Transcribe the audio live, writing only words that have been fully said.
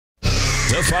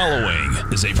The following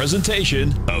is a presentation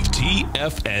of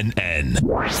TFNN.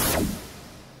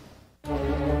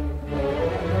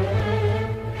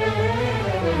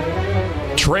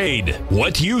 Trade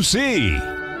what you see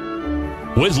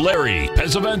with Larry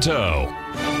Pesavento.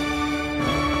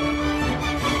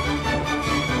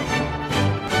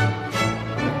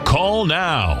 Call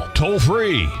now, toll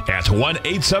free at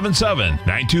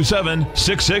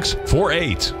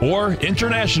 1-877-927-6648 or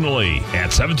internationally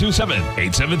at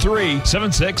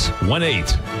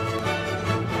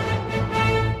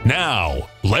 727-873-7618. Now,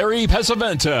 Larry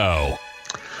Pesavento.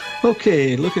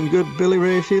 Okay, looking good, Billy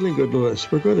Ray, feeling good, Lewis.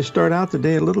 We're going to start out the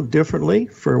day a little differently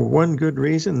for one good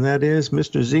reason, and that is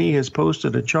Mr. Z has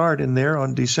posted a chart in there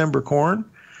on December corn.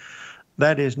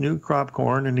 That is new crop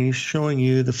corn, and he's showing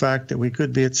you the fact that we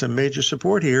could be at some major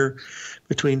support here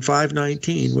between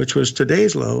 519, which was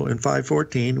today's low, and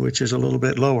 514, which is a little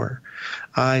bit lower.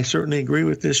 I certainly agree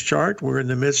with this chart. We're in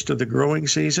the midst of the growing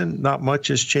season. Not much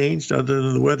has changed other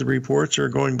than the weather reports are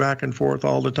going back and forth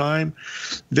all the time.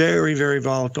 Very, very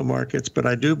volatile markets, but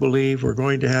I do believe we're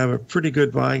going to have a pretty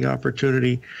good buying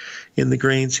opportunity in the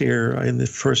grains here in the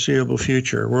foreseeable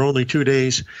future. We're only 2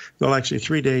 days, well, actually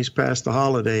 3 days past the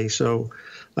holiday, so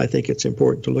I think it's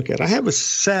important to look at. I have a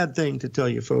sad thing to tell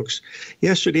you, folks.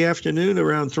 Yesterday afternoon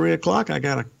around 3 o'clock, I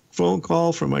got a phone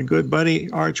call from my good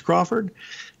buddy, Arch Crawford,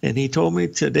 and he told me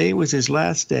today was his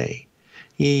last day.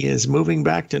 He is moving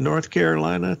back to North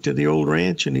Carolina to the old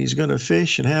ranch, and he's going to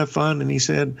fish and have fun. And he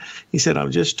said,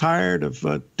 I'm just tired of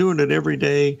doing it every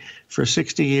day for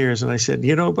 60 years. And I said,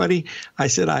 you know, buddy, I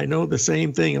said, I know the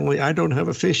same thing, only I don't have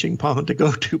a fishing pond to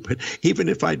go to. But even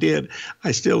if I did,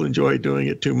 I still enjoy doing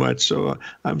it too much. So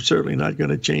I'm certainly not going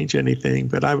to change anything.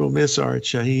 But I will miss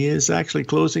Arch. He is actually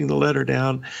closing the letter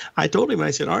down. I told him,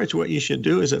 I said, Arch, what you should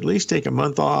do is at least take a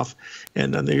month off.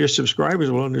 And your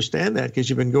subscribers will understand that because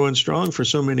you've been going strong for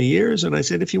so many years. And I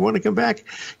said, if you want to come back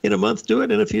in a month, do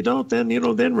it. And if you don't, then,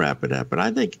 then wrap it up. But I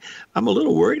think I'm a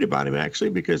little worried about him,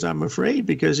 actually, because I'm afraid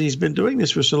because he's been doing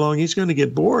this for so long, he's going to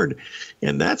get bored.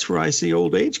 And that's where I see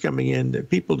old age coming in,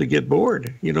 people to get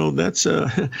bored. That's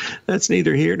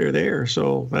neither here nor there.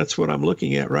 So that's what I'm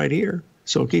looking at right here.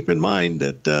 So keep in mind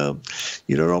that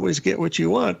you don't always get what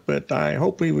you want, but I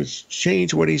hope he would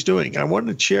change what he's doing. I want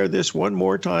to share this one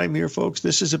more time here, folks.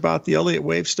 This is about the Elliott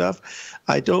wave stuff.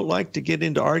 I don't like to get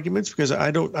into arguments because I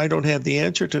don't have the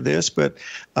answer to this, but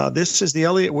this is the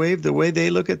Elliott wave, the way they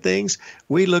look at things.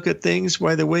 We look at things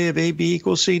by the way of AB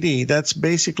equals CD. That's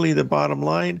basically the bottom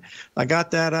line. I got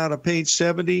that out of page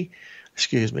 70.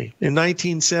 In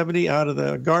 1970 out of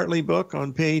the Gartley book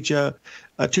on page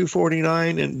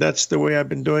 249, and that's the way I've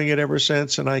been doing it ever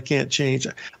since, and I can't change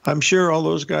it. I'm sure all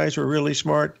those guys were really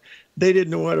smart. They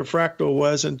didn't know what a fractal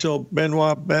was until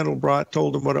Benoit Mandelbrot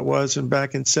told them what it was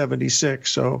back in 76.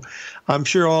 So I'm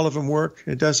sure all of them work.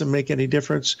 It doesn't make any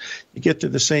difference. You get to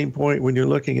the same point when you're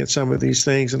looking at some of these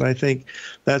things, and I think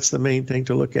that's the main thing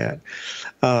to look at.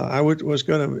 I was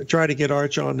going to try to get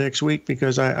Arch on next week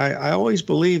because I always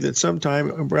believe that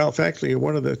sometime, Ralph, actually,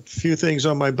 one of the few things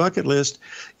on my bucket list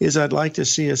is I'd like to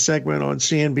see a segment on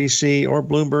CNBC or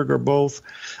Bloomberg or both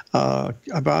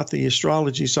about the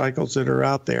astrology cycles that are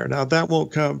out there. Now, that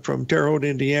won't come from Terre Haute,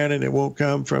 Indiana, and it won't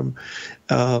come from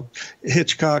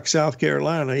Hitchcock, South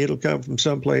Carolina. It'll come from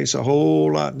someplace a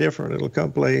whole lot different. It'll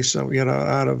come place,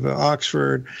 out of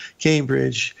Oxford,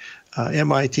 Cambridge,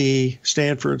 MIT,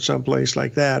 Stanford, someplace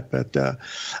like that. But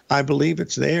I believe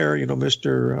it's there.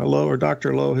 Mr. Lowe or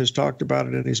Dr. Lowe has talked about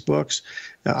it in his books.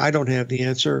 I don't have the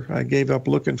answer. I gave up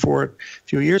looking for it a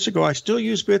few years ago. I still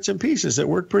use bits and pieces that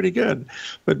work pretty good.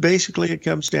 But basically, it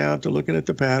comes down to looking at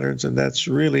the patterns, and that's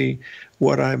really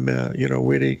what I'm,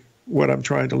 what I'm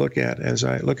trying to look at as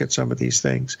I look at some of these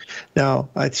things. Now,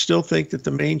 I still think that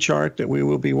the main chart that we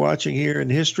will be watching here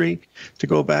in history, to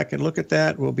go back and look at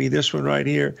that, will be this one right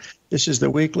here. This is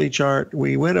the weekly chart.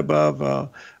 We went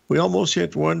above, we almost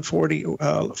hit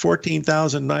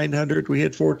 14,900. We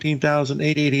hit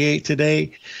 14,888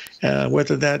 today.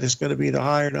 Whether that is going to be the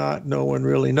high or not, no one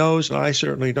really knows, and I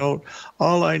certainly don't.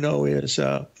 All I know is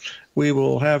we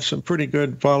will have some pretty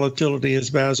good volatility, as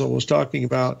Basil was talking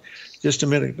about just a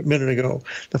minute ago.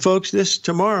 Now, folks, this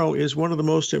tomorrow is one of the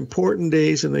most important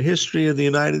days in the history of the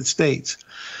United States.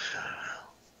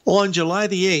 On July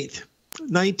the 8th,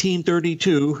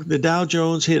 1932, the Dow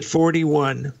Jones hit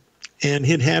 41, and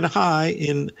it had a high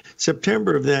in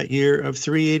September of that year of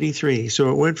 383. So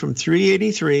it went from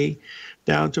 383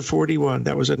 down to 41.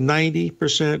 That was a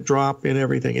 90% drop in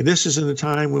everything. And this is in a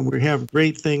time when we have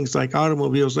great things like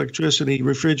automobiles, electricity,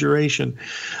 refrigeration.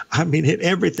 I mean,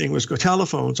 everything was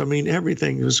telephones. I mean,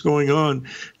 everything was going on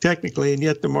technically, and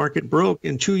yet the market broke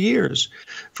in 2 years,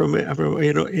 from in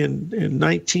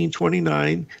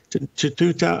 1929 to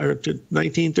 2000 or to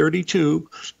 1932.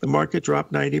 The market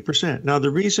dropped 90%. Now,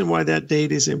 the reason why that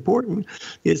date is important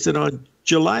is that on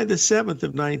July the 7th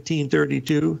of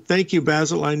 1932. Thank you,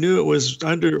 Basil. I knew it was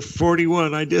under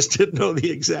 41. I just didn't know the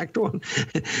exact one.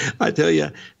 I tell you,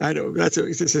 I know it's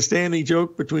a standing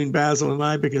joke between Basil and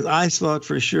I, because I thought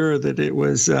for sure that it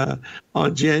was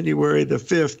on January the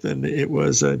 5th, and it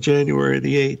was January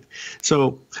the 8th.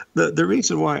 So the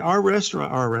reason why our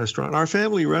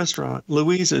family restaurant,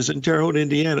 Louisa's in Terre Haute,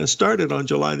 Indiana, started on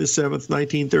July the 7th,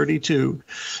 1932.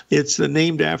 It's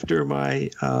named after my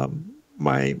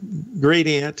great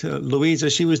aunt, Louisa.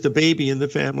 She was the baby in the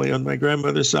family on my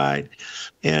grandmother's side,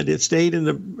 and it stayed in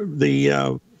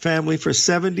the family for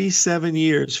 77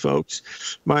 years, folks.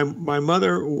 My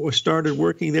mother started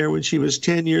working there when she was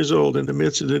 10 years old in the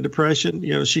midst of the Depression.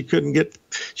 You know, she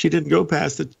didn't go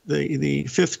past the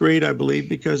fifth grade, I believe,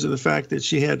 because of the fact that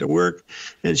she had to work,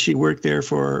 and she worked there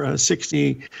for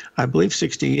 60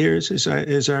 years,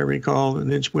 as I recall,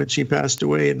 and then when she passed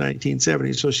away in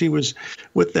 1970. So she was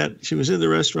in the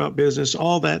restaurant business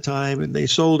all that time, and they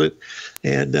sold it.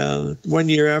 And 1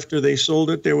 year after they sold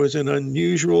it, there was an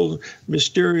unusual,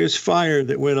 mysterious fire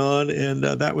that went on, and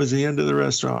that was the end of the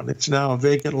restaurant. It's now a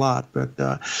vacant lot. But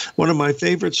one of my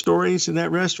favorite stories in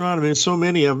that restaurant, I mean, so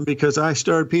many of them, because I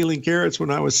started peeling carrots when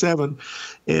I was 7,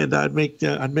 and I'd make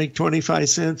 25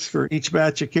 cents for each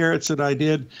batch of carrots that I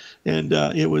did, and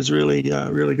it was really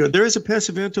good. There is a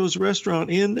Pesavento's restaurant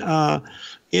in Terre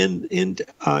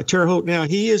Haute now.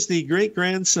 He is the great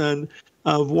grandson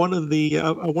of one of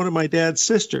my dad's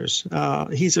sisters.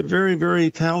 He's a very, very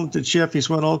talented chef.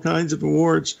 He's won all kinds of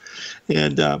awards,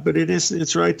 and but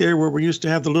it's right there where we used to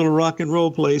have the little rock and roll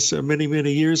place many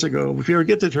years ago. If you ever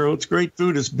get to Terre Haute, it's great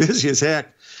food. It's busy as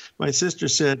heck. My sister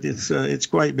said it's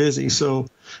quite busy, so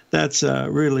that's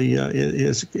really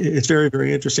it's very,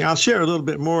 very interesting. I'll share a little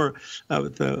bit more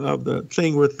of the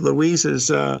thing with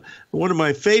Louisa's. One of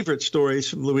my favorite stories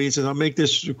from Louisa's. I'll make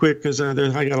this quick because I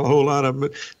got a whole lot of them.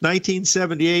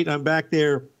 1978, I'm back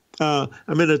there.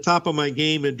 I'm at the top of my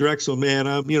game at Drexel, man.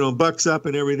 I'm bucks up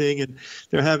and everything, and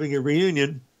they're having a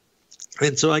reunion.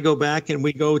 And so I go back, and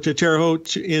we go to Terre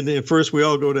Haute. And first we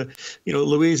all go to,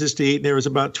 Louisa's to eat. And there was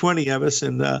about 20 of us.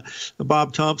 And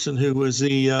Bob Thompson, who was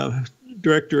the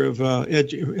director of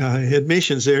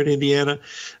admissions there in Indiana,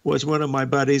 was one of my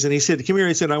buddies. And he said, come here.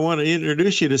 He said, I want to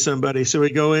introduce you to somebody. So we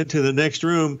go into the next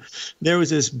room. There was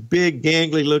this big,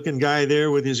 gangly looking guy there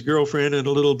with his girlfriend and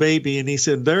a little baby. And he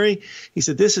said, Larry,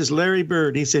 this is Larry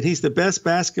Bird. He said, he's the best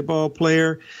basketball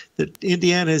player that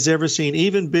Indiana has ever seen,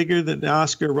 even bigger than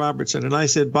Oscar Robertson. And I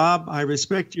said, Bob, I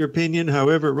respect your opinion,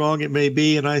 however wrong it may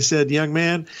be. And I said, young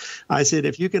man, I said,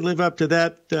 if you can live up to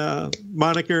that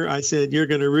moniker, I said, you're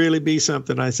going to really be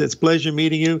something. I said, it's a pleasure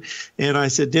meeting you. And I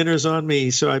said, dinner's on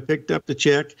me. So I picked up the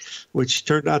check, which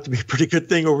turned out to be a pretty good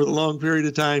thing over the long period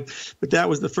of time. But that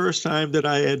was the first time that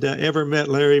I had ever met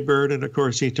Larry Bird. And of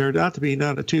course, he turned out to be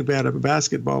not too bad of a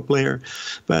basketball player.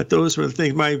 But those were the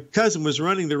things. My cousin was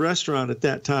running the restaurant at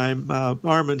that time.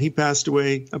 Armand, he passed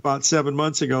away about 7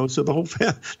 months ago. So the whole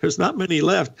family, there's not many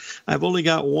left. I've only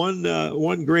got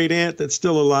one great aunt that's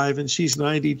still alive, and she's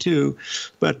 92,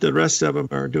 but the rest of them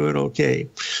are doing okay.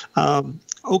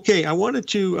 Okay, I wanted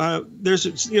to,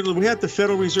 we had the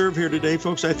Federal Reserve here today,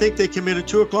 folks. I think they come in at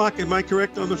 2 o'clock. Am I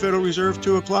correct on the Federal Reserve,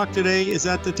 2 o'clock today? Is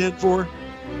that the 10-4?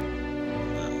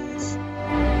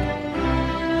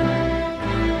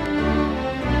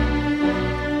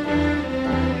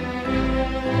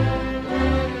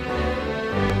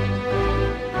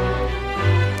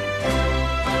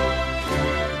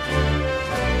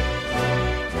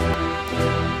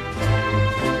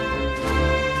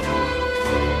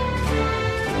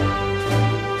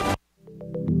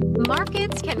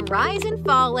 Markets can rise and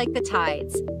fall like the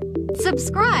tides.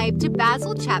 Subscribe to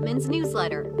Basil Chapman's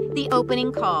newsletter, The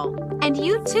Opening Call, and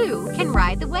you too can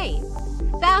ride the wave.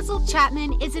 Basil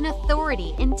Chapman is an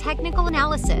authority in technical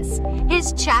analysis.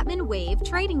 His Chapman Wave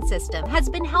trading system has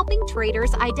been helping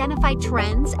traders identify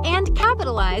trends and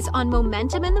capitalize on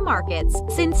momentum in the markets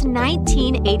since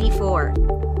 1984.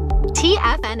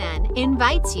 TFNN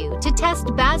invites you to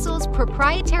test Basil's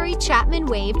proprietary Chapman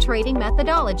Wave trading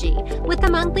methodology with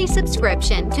a monthly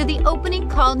subscription to the Opening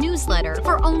Call newsletter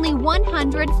for only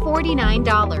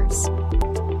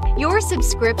 $149. Your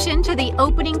subscription to the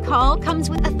opening call comes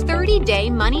with a 30-day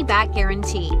money-back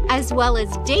guarantee, as well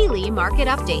as daily market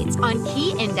updates on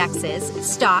key indexes,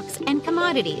 stocks, and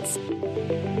commodities.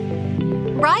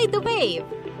 Ride the wave.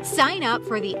 Sign up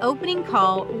for the opening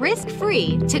call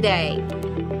risk-free today.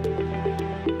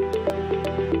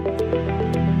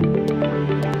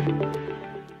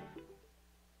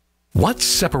 What's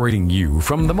separating you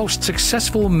from the most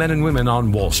successful men and women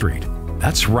on Wall Street?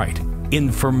 That's right,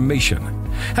 information.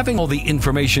 Having all the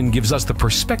information gives us the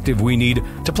perspective we need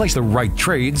to place the right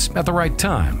trades at the right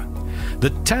time.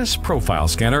 The TAS Profile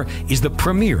Scanner is the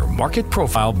premier market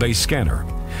profile-based scanner.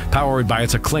 Powered by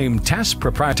its acclaimed TAS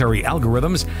proprietary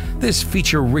algorithms, this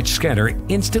feature-rich scanner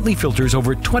instantly filters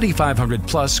over 2,500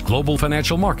 plus global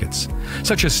financial markets,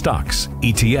 such as stocks,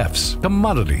 ETFs,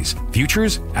 commodities,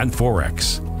 futures, and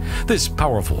Forex. This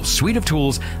powerful suite of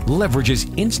tools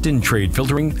leverages instant trade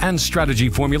filtering and strategy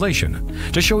formulation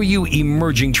to show you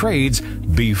emerging trades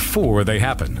before they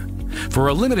happen. For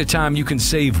a limited time, you can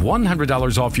save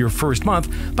 $100 off your first month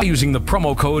by using the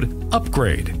promo code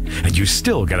UPGRADE, and you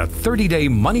still get a 30-day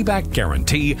money-back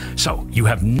guarantee, so you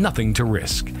have nothing to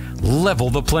risk. Level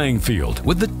the playing field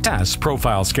with the TAS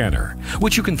Profile Scanner,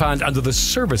 which you can find under the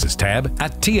Services tab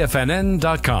at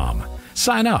TFNN.com.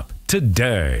 Sign up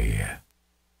today.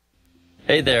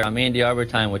 Hey there, I'm Andy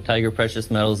Arbertine with Tiger Precious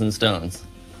Metals and Stones.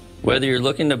 Whether you're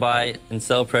looking to buy and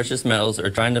sell precious metals or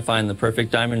trying to find the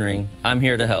perfect diamond ring, I'm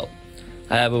here to help.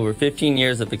 I have over 15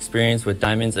 years of experience with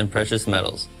diamonds and precious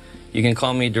metals. You can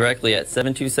call me directly at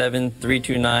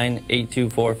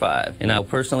 727-329-8245, and I'll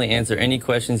personally answer any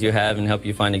questions you have and help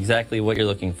you find exactly what you're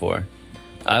looking for.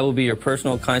 I will be your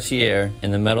personal concierge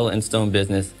in the metal and stone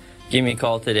business. Give me a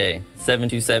call today,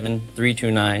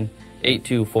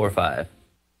 727-329-8245.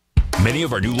 Many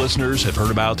of our new listeners have heard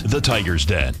about The Tiger's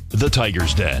Den. The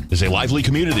Tiger's Den is a lively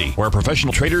community where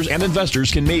professional traders and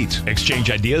investors can meet, exchange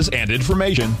ideas and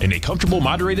information in a comfortable,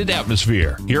 moderated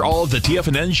atmosphere. Hear all of the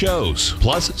TFNN shows,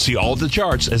 plus see all of the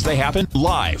charts as they happen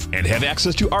live and have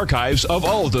access to archives of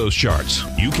all of those charts.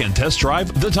 You can test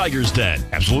drive The Tiger's Den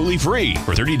absolutely free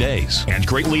for 30 days and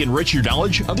greatly enrich your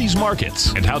knowledge of these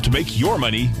markets and how to make your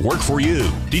money work for you.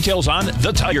 Details on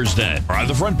The Tiger's Den are on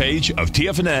the front page of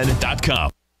TFNN.com.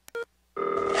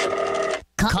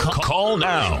 Call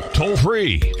now, toll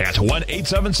free at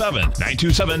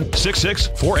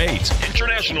 1-877-927-6648.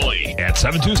 Internationally at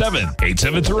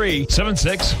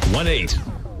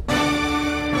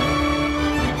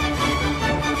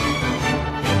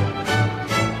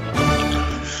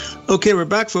 727-873-7618. Okay, we're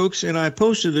back, folks, and I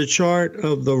posted a chart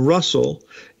of the Russell,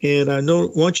 and I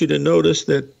want you to notice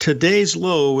that today's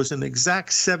low was an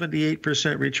exact 78%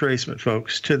 retracement,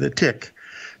 folks, to the tick.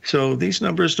 So these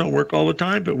numbers don't work all the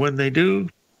time, but when they do,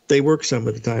 they work some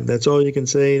of the time. That's all you can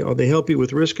say. Or they help you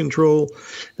with risk control,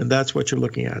 and that's what you're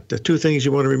looking at. The two things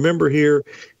you want to remember here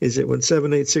is that when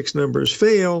 786 numbers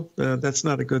fail, that's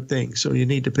not a good thing. So you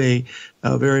need to pay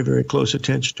very, very close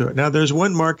attention to it. Now, there's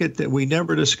one market that we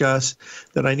never discuss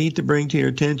that I need to bring to your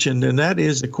attention, and that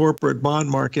is the corporate bond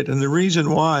market. And the reason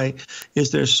why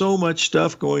is there's so much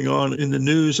stuff going on in the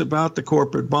news about the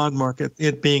corporate bond market,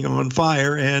 it being on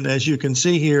fire. And as you can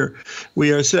see here,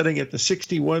 we are sitting at the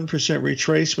 61%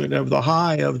 retracement of the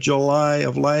high of July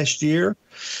of last year.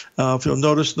 If you'll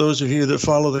notice, those of you that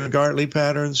follow the Gartley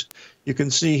patterns, you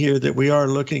can see here that we are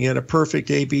looking at a perfect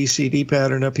ABCD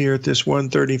pattern up here at this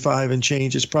 135 and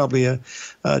change. It's probably a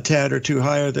tad or two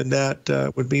higher than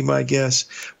that would be my guess.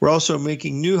 We're also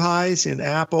making new highs in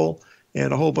Apple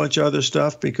and a whole bunch of other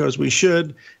stuff because we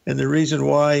should. And the reason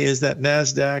why is that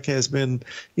NASDAQ has been,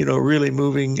 really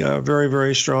moving very,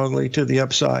 very strongly to the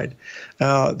upside.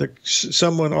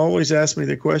 Someone always asks me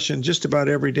the question just about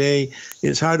every day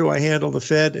is, how do I handle the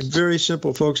Fed? And very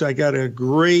simple, folks. I got a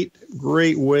great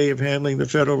way of handling the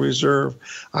Federal Reserve.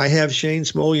 I have Shane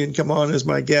Smolian come on as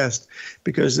my guest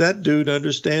because that dude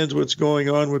understands what's going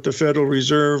on with the Federal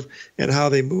Reserve and how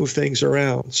they move things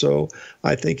around. So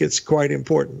I think it's quite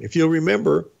important. If you'll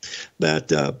remember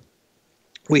that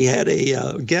we had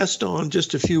a guest on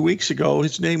just a few weeks ago.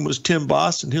 His name was Tim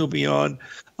Boss, and he'll be on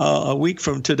a week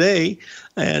from today.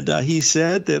 And he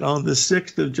said that on the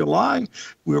 6th of July,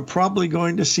 we're probably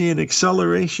going to see an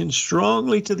acceleration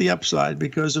strongly to the upside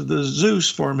because of the Zeus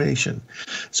formation.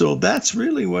 So that's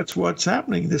really what's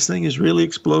happening. This thing has really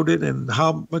exploded, and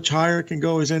how much higher it can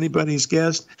go is anybody's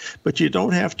guess. But you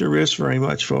don't have to risk very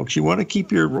much, folks. You want to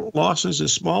keep your losses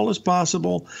as small as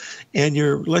possible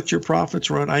and let your profits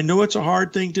run. I know it's a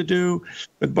hard thing to do,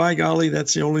 but by golly,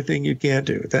 that's the only thing you can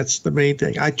do. That's the main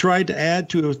thing. I tried to add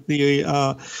to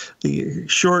the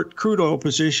short crude oil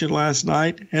position last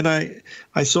night, and I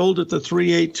sold at the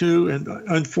 382, and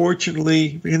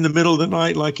unfortunately, in the middle of the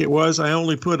night, like it was, I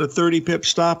only put a 30 pip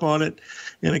stop on it,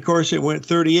 and of course, it went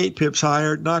 38 pips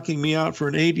higher, knocking me out for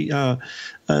an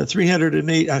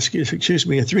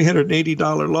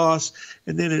 $380 loss,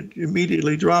 and then it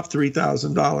immediately dropped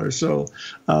 $3,000. So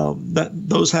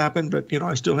those happened, but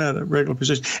I still had a regular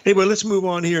position. Anyway, let's move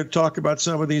on here and talk about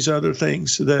some of these other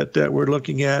things that we're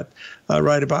looking at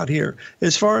right about here.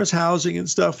 As far as housing and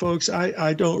stuff, folks,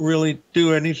 I don't really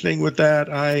do anything with that.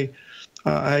 I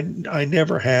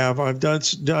never have. I've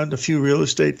done a few real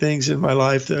estate things in my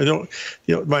life. I don't,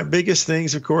 my biggest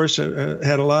things, of course,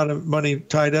 had a lot of money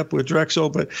tied up with Drexel,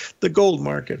 but the gold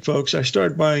market, folks. I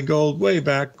started buying gold way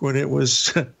back when it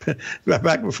was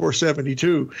back before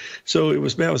 72. So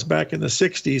that was back in the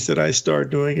 60s that I started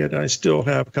doing it. I still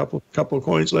have a couple of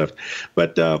coins left,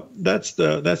 but that's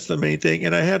the main thing.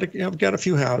 And I've got a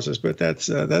few houses, but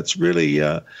that's really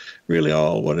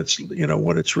all what it's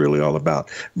really all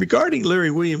about. Regarding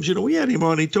Larry Williams, we had him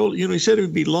on. He told, he said it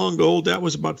would be long gold. That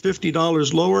was about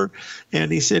 $50 lower.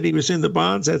 And he said he was in the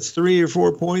bonds. That's 3 or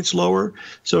 4 points lower.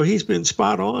 So he's been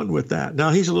spot on with that.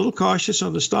 Now, he's a little cautious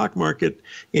on the stock market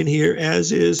in here,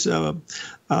 as is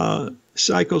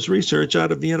Cycles Research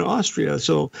out of Vienna, Austria.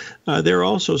 So they're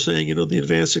also saying, the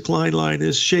advanced decline line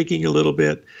is shaking a little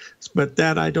bit, but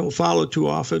that I don't follow too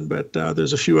often. But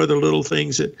there's a few other little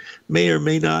things that may or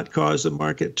may not cause the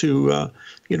market to,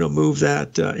 move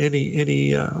that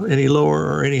any lower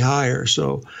or any higher.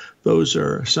 So those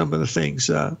are some of the things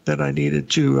that I needed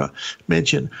to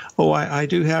mention. Oh, I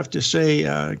do have to say,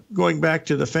 going back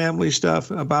to the family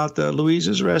stuff about the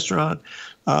Louise's restaurant,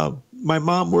 my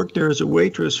mom worked there as a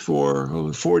waitress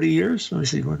for 40 years. Let me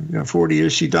see, 40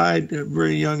 years. She died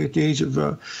very young at the age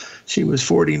of, she was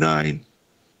 49.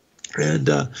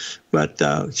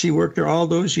 But she worked there all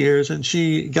those years, and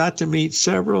she got to meet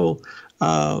several,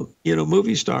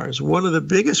 movie stars. One of the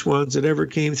biggest ones that ever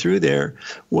came through there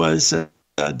was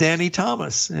Danny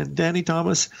Thomas. And Danny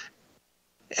Thomas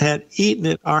had eaten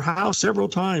at our house several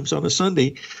times on a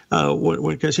Sunday,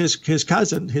 because his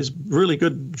cousin, his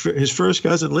first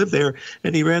cousin lived there,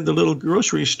 and he ran the little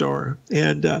grocery store.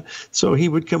 And so he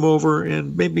would come over,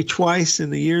 and maybe twice in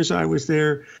the years I was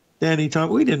there, Danny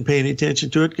Thomas, we didn't pay any attention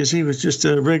to it because he was just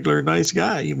a regular nice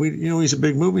guy. He's a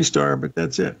big movie star, but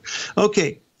that's it.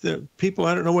 Okay, the people,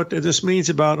 I don't know what this means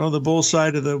about on the bull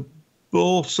side of the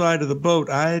boat.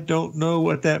 I don't know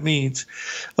what that means.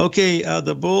 Okay,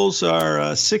 the bulls are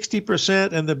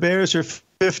 60% and the bears are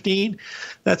 15.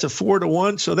 That's a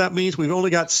 4-1. So that means we've only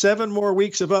got 7 more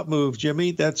weeks of up move,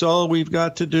 Jimmy. That's all we've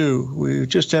got to do. We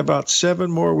just have about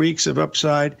 7 more weeks of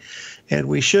upside, and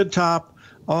we should top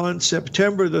on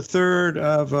September the 3rd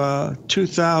of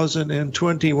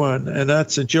 2021. And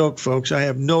that's a joke, folks. I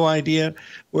have no idea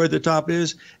where the top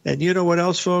is. And you know what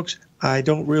else, folks? I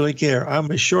don't really care. I'm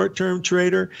a short-term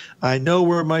trader. I know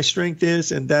where my strength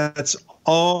is, and that's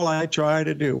all I try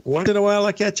to do. Once in a while,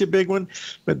 I catch a big one,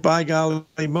 but by golly,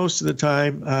 most of the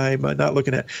time, I'm not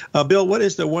looking at. Bill, what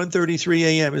is the 1:33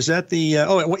 a.m.? Is that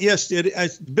the? Yes,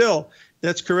 Bill.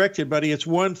 That's corrected, buddy. It's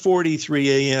 1:43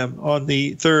 a.m. on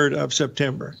the 3rd of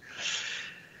September.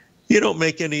 You don't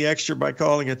make any extra by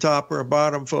calling a top or a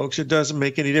bottom, folks. It doesn't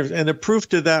make any difference. And the proof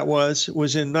to that was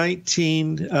in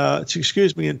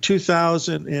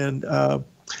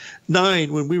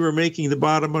 2009 when we were making the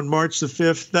bottom on March the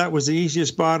 5th. That was the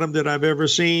easiest bottom that I've ever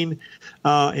seen.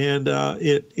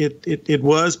 It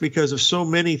was because of so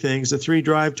many things, the 3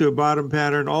 drive to a bottom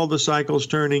pattern, all the cycles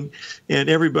turning, and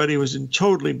everybody was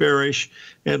totally bearish.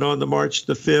 And on the March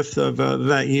the 5th of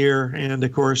that year, and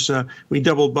of course, we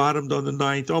double bottomed on the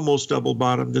 9th, almost double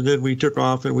bottomed, and then we took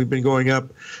off, and we've been going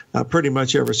up pretty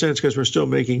much ever since because we're still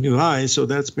making new highs. So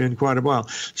that's been quite a while.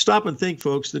 Stop and think,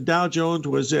 folks. The Dow Jones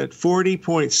was at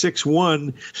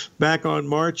 40.61 back on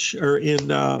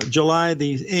July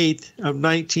the 8th of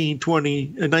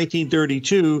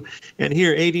 1932, and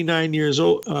here, 89 years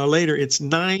later, it's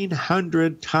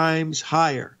 900 times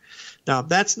higher. Now,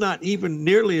 that's not even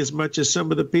nearly as much as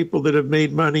some of the people that have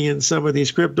made money in some of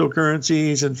these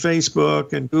cryptocurrencies and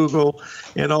Facebook and Google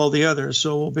and all the others.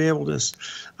 So we'll be able to,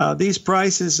 these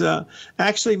prices,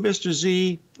 actually, Mr.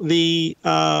 Z, the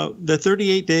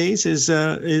 38 days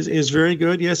is very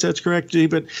good. Yes, that's correct, Z.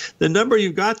 But the number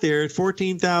you've got there at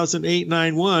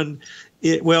 14,891.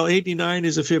 89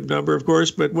 is a fib number, of course,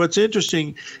 but what's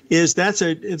interesting is it's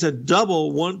a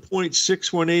double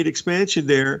 1.618 expansion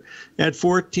there at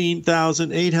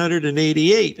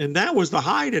 14,888, and that was the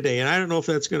high today. And I don't know if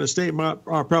that's going to stay.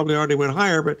 Probably already went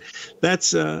higher, but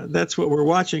that's what we're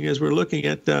watching as we're looking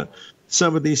at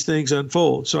some of these things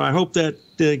unfold. So I hope that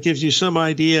gives you some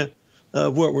idea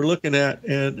of what we're looking at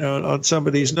and on some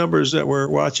of these numbers that we're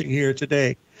watching here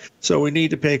today. So we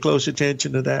need to pay close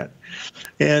attention to that.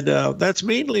 And that's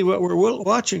mainly what we're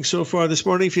watching so far this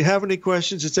morning. If you have any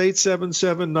questions, it's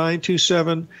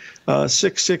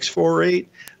 877-927-6648.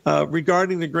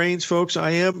 Regarding the grains, folks, I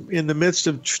am in the midst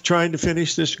of trying to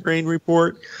finish this grain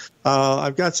report.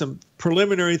 I've got some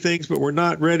preliminary things, but we're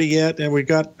not ready yet. And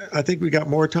I think we got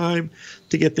more time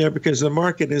to get there because the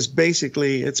market is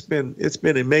basically, it's been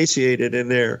emaciated in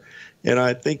there. And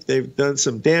I think they've done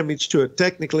some damage to it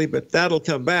technically, but that'll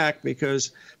come back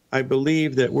because I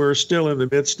believe that we're still in the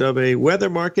midst of a weather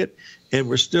market and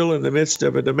we're still in the midst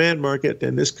of a demand market,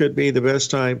 and this could be the best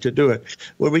time to do it.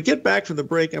 When we get back from the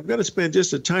break, I'm going to spend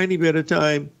just a tiny bit of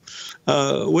time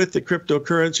with the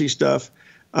cryptocurrency stuff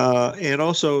and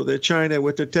also the China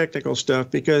with the technical stuff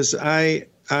because I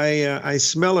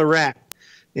smell a rat,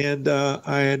 and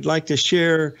I'd like to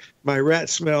share my rat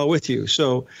smell with you.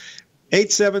 So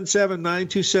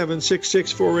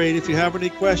 877-927-6648 if you have any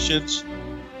questions.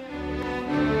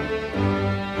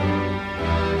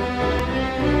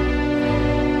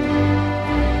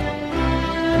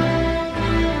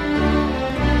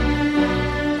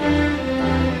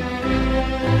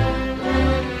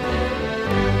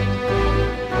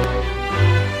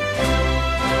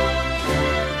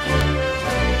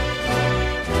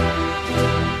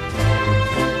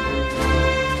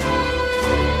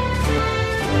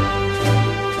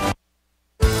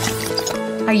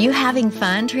 Are you having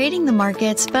fun trading the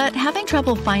markets but having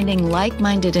trouble finding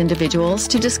like-minded individuals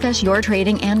to discuss your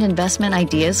trading and investment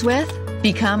ideas with?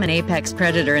 Become an apex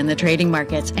predator in the trading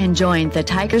markets and join the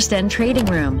Tiger's Den Trading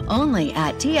Room only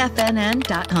at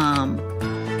TFNN.com.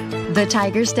 The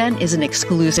Tiger's Den is an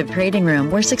exclusive trading room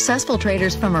where successful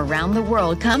traders from around the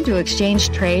world come to exchange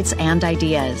trades and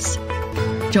ideas.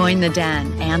 Join the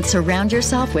den and surround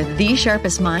yourself with the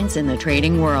sharpest minds in the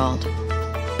trading world.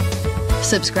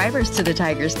 Subscribers to the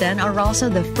Tiger's Den are also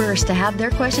the first to have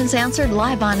their questions answered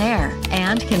live on air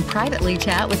and can privately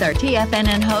chat with our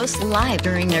TFNN hosts live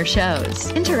during their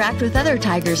shows. Interact with other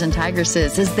tigers and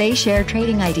tigresses as they share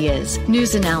trading ideas,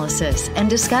 news analysis, and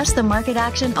discuss the market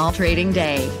action all trading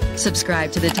day.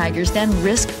 Subscribe to the Tiger's Den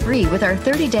risk-free with our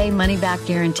 30-day money-back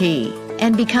guarantee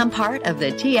and become part of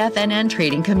the TFNN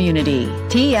trading community.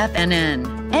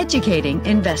 TFNN, educating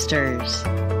investors.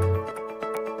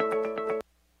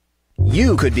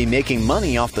 You could be making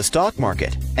money off the stock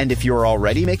market. And if you're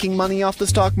already making money off the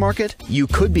stock market, you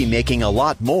could be making a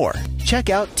lot more. Check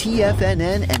out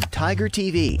TFNN and Tiger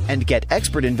TV and get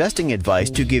expert investing advice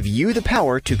to give you the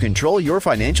power to control your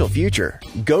financial future.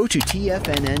 Go to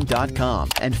TFNN.com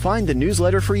and find the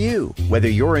newsletter for you. Whether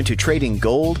you're into trading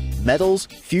gold, metals,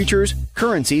 futures,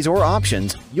 currencies, or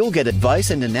options, you'll get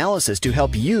advice and analysis to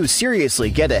help you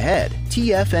seriously get ahead.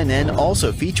 TFNN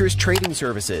also features trading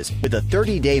services with a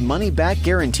 30-day money-back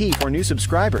guarantee for new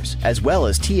subscribers, as well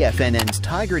as TFNN's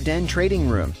Tiger Den Trading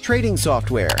Room, trading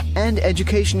software, and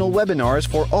educational webinars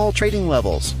for all trading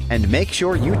levels. And make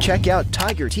sure you check out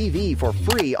Tiger TV for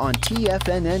free on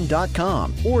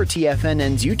TFNN.com or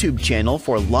TFNN's YouTube channel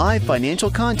for live financial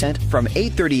content from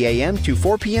 8:30 a.m. to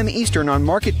 4 p.m. Eastern on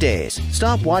market days.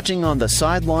 Stop watching on the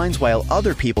sidelines while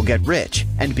other people get rich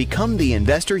and become the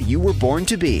investor you were born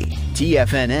to be.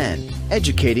 TFNN,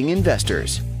 educating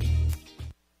investors.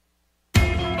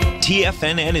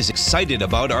 TFNN is excited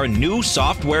about our new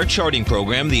software charting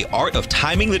program, The Art of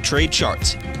Timing the Trade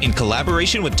Charts. In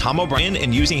collaboration with Tom O'Brien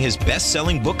and using his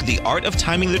best-selling book, The Art of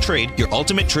Timing the Trade, Your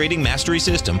Ultimate Trading Mastery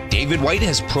System, David White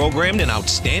has programmed an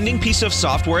outstanding piece of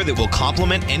software that will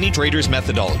complement any trader's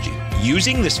methodology.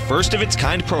 Using this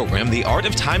first-of-its-kind program, The Art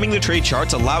of Timing the Trade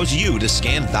Charts allows you to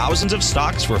scan thousands of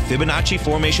stocks for Fibonacci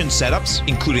formation setups,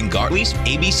 including Gartley's,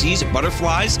 ABC's,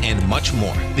 butterflies, and much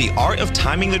more. The Art of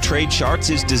Timing the Trade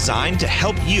Charts is designed to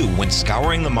help you when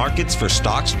scouring the markets for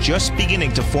stocks just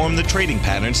beginning to form the trading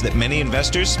patterns that many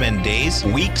investors spend days,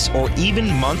 weeks, or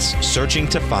even months searching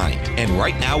to find. And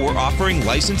right now, we're offering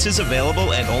licenses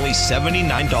available at only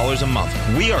 $79 a month.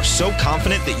 We are so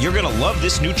confident that you're going to love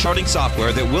this new charting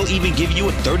software that will even give you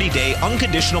a 30-day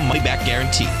unconditional money-back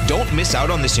guarantee. Don't miss out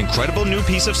on this incredible new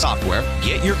piece of software.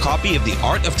 Get your copy of The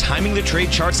Art of Timing the Trade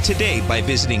Charts today by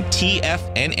visiting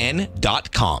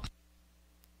TFNN.com.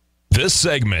 This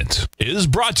segment is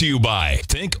brought to you by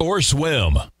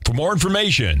Thinkorswim. For more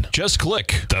information, just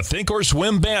click the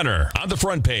Thinkorswim banner on the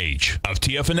front page of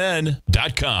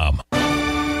TFNN.com.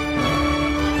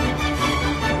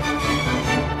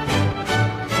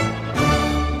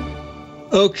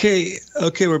 Okay,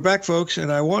 we're back, folks,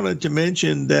 and I wanted to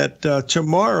mention that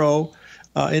tomorrow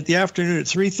at the afternoon at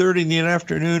 3:30 in the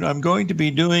afternoon, I'm going to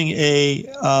be doing a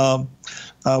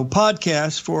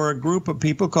podcast for a group of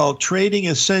people called Trading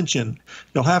Ascension.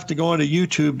 You'll have to go onto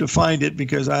YouTube to find it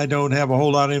because I don't have a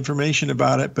whole lot of information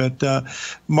about it. But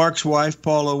Mark's wife,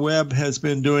 Paula Webb, has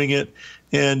been doing it,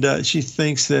 and she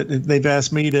thinks that they've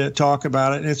asked me to talk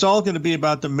about it. And it's all going to be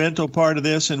about the mental part of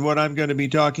this. And what I'm going to be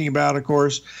talking about, of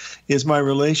course, is my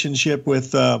relationship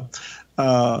with,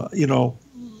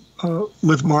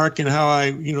 with Mark and how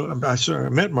I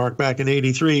met Mark back in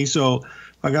 '83. So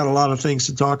I got a lot of things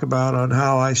to talk about on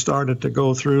how I started to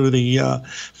go through the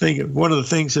thing. One of the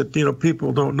things that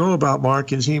people don't know about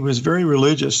Mark is he was very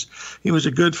religious. He was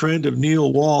a good friend of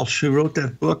Neil Walsh, who wrote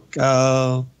that book,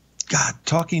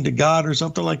 Talking to God or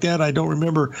something like that. I don't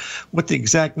remember what the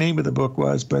exact name of the book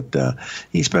was, but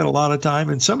he spent a lot of time.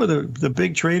 And some of the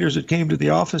big traders that came to the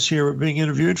office here were being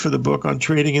interviewed for the book on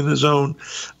Trading in the Zone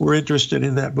were interested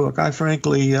in that book. I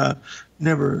frankly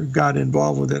never got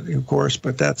involved with it, of course,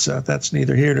 but that's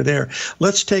neither here nor there.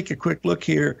 Let's take a quick look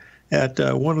here at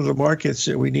one of the markets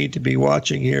that we need to be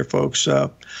watching here, folks.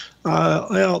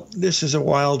 Well, this is a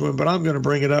wild one, but I'm going to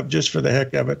bring it up just for the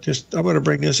heck of it. I'm going to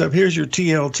bring this up. Here's your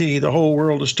TLT. The whole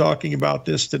world is talking about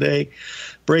this today.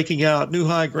 Breaking out, new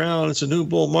high ground. It's a new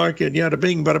bull market. Yada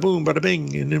bing, bada boom, bada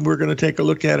bing. And then we're going to take a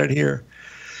look at it here.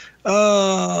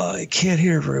 I can't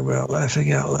hear very well,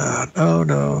 laughing out loud. Oh,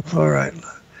 no. All right.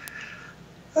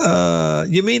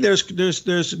 You mean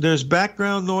there's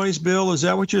background noise, Bill? Is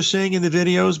that what you're saying in the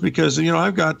videos? Because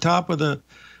I've got top of the.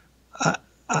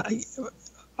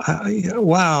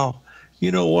 Wow.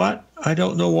 You know what? I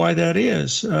don't know why that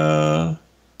is.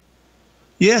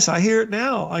 Yes, I hear it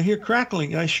now. I hear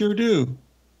crackling. I sure do.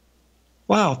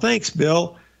 Wow. Thanks,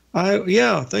 Bill.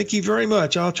 Thank you very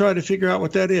much. I'll try to figure out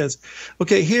what that is.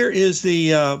 Okay, here is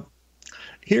the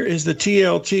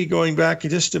TLT going back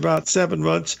just about 7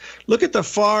 months. Look at the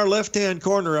far left-hand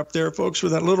corner up there, folks,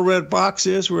 where that little red box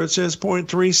is, where it says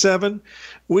 0.37.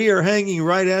 We are hanging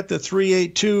right at the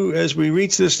 382 as we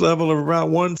reach this level of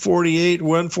about 148,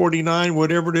 149,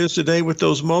 whatever it is today, with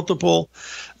those multiple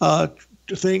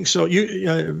things. So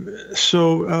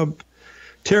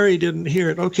Terry didn't hear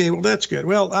it. Okay, well, that's good.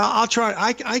 Well, I'll try.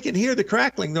 I can hear the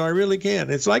crackling, though. I really can.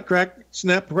 It's like crack,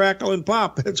 snap, crackle, and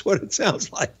pop. That's what it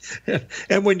sounds like.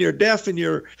 And when you're deaf in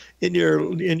your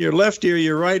left ear,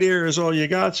 your right ear is all you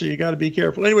got, so you got to be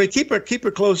careful. Anyway, keep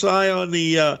a close eye on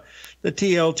the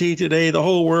TLT today. The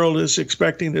whole world is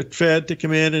expecting the Fed to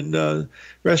come in and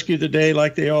rescue the day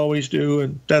like they always do,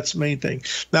 and that's the main thing.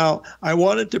 Now, I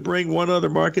wanted to bring one other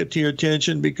market to your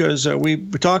attention because we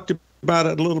talked about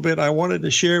it a little bit. I wanted to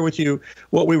share with you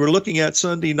what we were looking at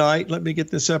Sunday night. Let me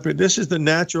get this up here. This is the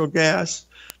natural gas.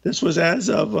 This was as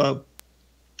of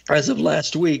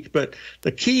last week, but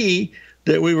the key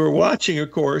that we were watching,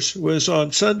 of course, was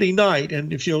on Sunday night.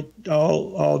 And if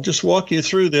I'll just walk you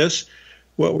through this.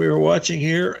 What we were watching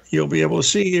here, you'll be able to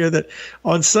see here that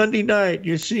on Sunday night,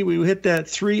 you see we hit that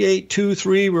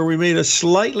 3823 where we made a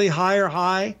slightly higher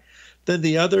high than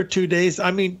the other 2 days.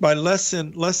 I mean, by less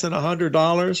than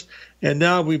 $100. And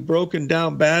now we've broken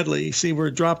down badly. You see,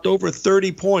 we're dropped over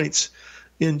 30 points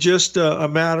in just a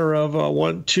matter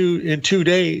of 2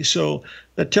 days. So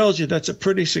that tells you that's a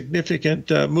pretty significant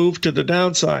move to the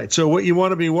downside. So what you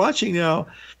want to be watching now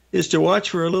is to watch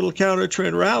for a little counter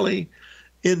trend rally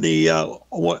in the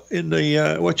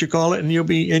what you call it, and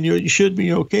you should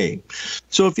be okay.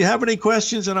 So if you have any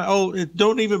questions, and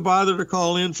don't even bother to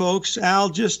call in, folks. Al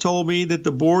just told me that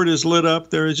the board is lit up.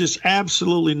 There is just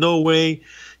absolutely no way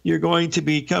you're going to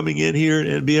be coming in here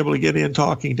and be able to get in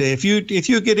talking today. If you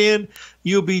get in,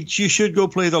 you should go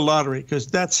play the lottery, because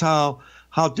that's how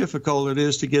difficult it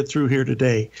is to get through here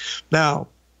today. Now,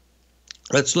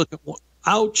 let's look at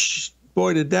ouch.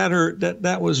 Boy, did that hurt.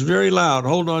 That was very loud.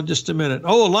 Hold on just a minute.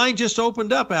 Oh, a line just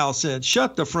opened up, Al said.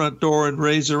 Shut the front door and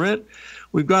raise the rent.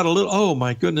 We've got a little, oh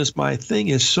my goodness, my thing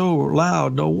is so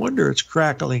loud. No wonder it's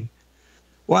crackling.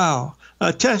 Wow.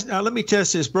 Let me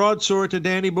test this. Broadsword to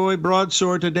Danny Boy,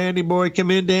 broadsword to Danny Boy.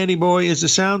 Come in, Danny Boy. Is the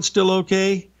sound still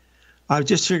okay? I've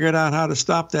just figured out how to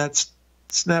stop that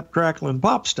snap, crackle, and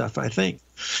pop stuff, I think.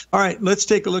 All right, let's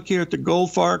take a look here at the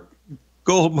gold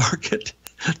market.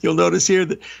 You'll notice here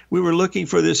that we were looking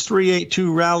for this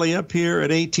 382 rally up here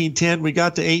at 1810. We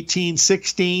got to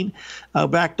 1816,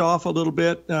 backed off a little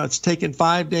bit. It's taken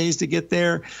 5 days to get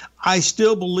there. I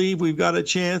still believe we've got a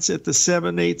chance at the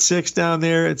 786 down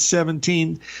there at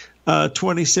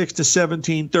 1726 to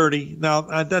 1730. Now,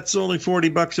 that's only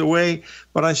 $40 away,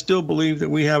 but I still believe that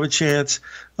we have a chance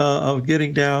of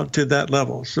getting down to that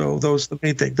level. So those are the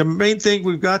main thing. The main thing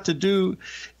we've got to do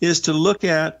is to look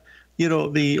at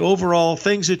the overall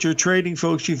things that you're trading,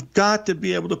 folks, you've got to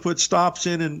be able to put stops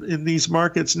in these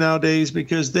markets nowadays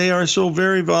because they are so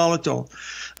very volatile.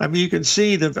 I mean, you can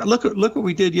see look what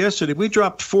we did yesterday. We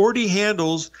dropped 40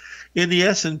 handles in the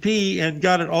S&P and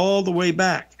got it all the way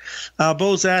back.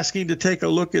 Bo's asking to take a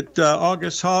look at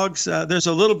August hogs. There's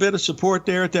a little bit of support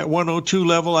there at that 102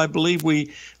 level. I believe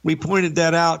we pointed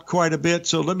that out quite a bit.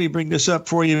 So let me bring this up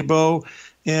for you, Bo,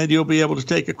 and you'll be able to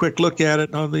take a quick look at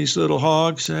it on these little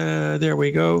hogs. There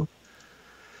we go.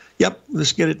 Yep,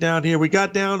 let's get it down here. We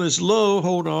got down as low.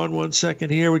 Hold on one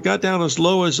second here. We got down as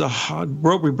low as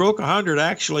we broke 100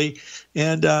 actually,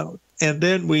 and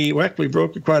then we actually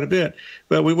broke it quite a bit.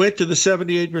 But we went to the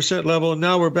 78% level, and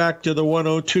now we're back to the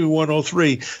 102,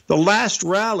 103. The last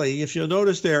rally, if you'll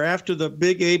notice there, after the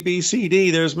big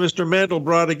ABCD, there's Mr.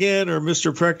 Mandelbrot again, or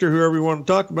Mr. Prechter, whoever you want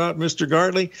to talk about, Mr.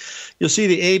 Gartley. You'll see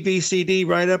the ABCD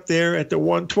right up there at the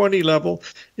 120 level,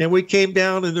 and we came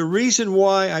down. And the reason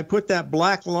why I put that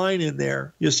black line in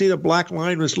there, you'll see the black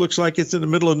line, which looks like it's in the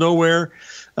middle of nowhere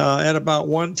at about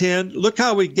 110. Look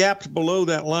how we gapped below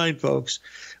that line, folks.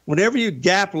 Whenever you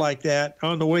gap like that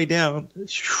on the way down,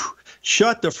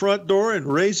 shut the front door and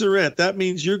raise the rent. That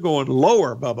means you're going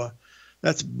lower, Bubba.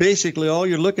 That's basically all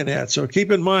you're looking at. So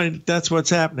keep in mind that's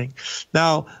what's happening.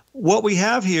 Now, what we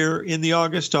have here in the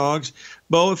August hogs,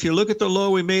 Bo, if you look at the low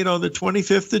we made on the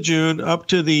 25th of June up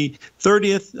to the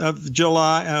 30th of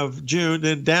June,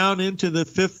 then down into the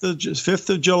 5th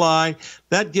of July,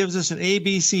 that gives us an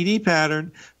ABCD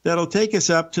pattern that'll take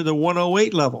us up to the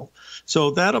 108 level.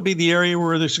 So that'll be the area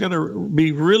where there's going to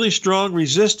be really strong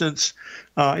resistance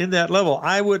in that level.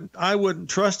 I wouldn't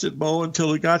trust it, Bo,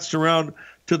 until it got around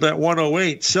to that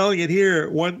 108. Selling it here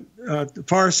at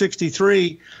par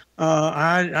 63,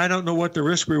 I don't know what the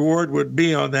risk reward would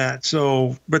be on that.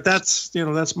 So, but that's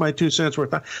my 2 cents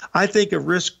worth. I think of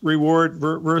risk reward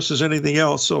versus anything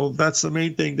else. So that's the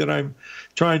main thing that I'm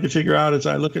trying to figure out as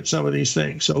I look at some of these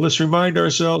things. So let's remind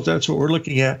ourselves that's what we're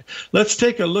looking at. Let's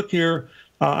take a look here.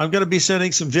 I'm going to be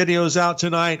sending some videos out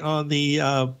tonight on the,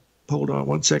 hold on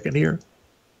one second here.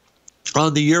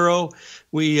 On the euro,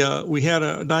 we had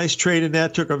a nice trade in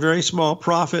that, took a very small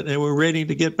profit, and we're waiting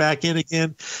to get back in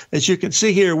again. As you can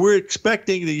see here, we're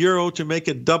expecting the euro to make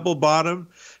a double bottom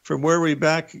from where we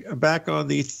back on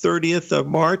the 30th of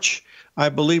March. I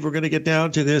believe we're going to get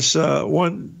down to this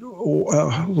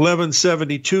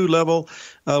 1172 level.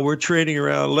 We're trading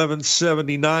around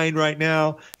 1179 right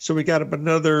now. So we got up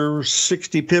another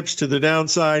 60 pips to the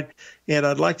downside. And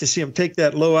I'd like to see them take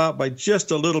that low out by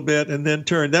just a little bit and then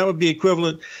turn. That would be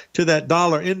equivalent to that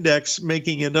dollar index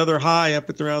making another high up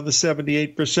at around the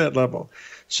 78% level.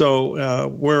 So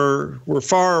we're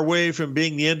far away from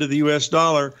being the end of the U.S.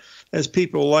 dollar, as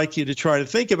people like you to try to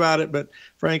think about it, but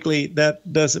frankly,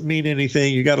 that doesn't mean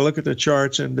anything. You got to look at the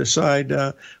charts and decide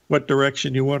what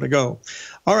direction you want to go.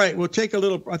 All right, we'll take a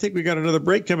little. I think we got another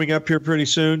break coming up here pretty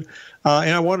soon, and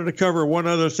I wanted to cover one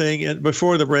other thing. And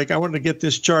before the break, I wanted to get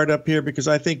this chart up here because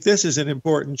I think this is an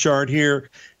important chart here,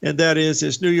 and that is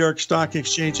this New York Stock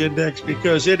Exchange Index,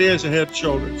 because it is a head and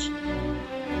shoulders.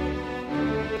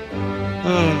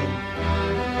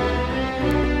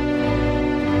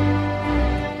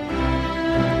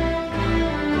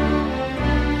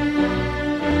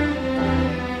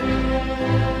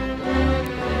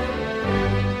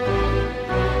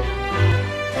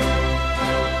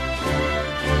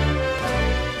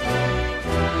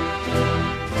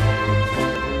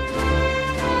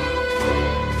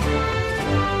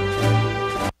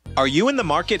 Are you in the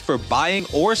market for buying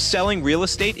or selling real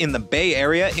estate in the Bay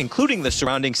Area, including the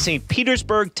surrounding St.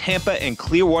 Petersburg, Tampa, and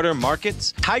Clearwater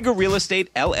markets? Tiger Real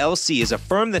Estate LLC is a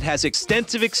firm that has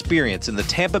extensive experience in the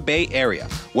Tampa Bay area.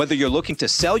 Whether you're looking to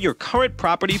sell your current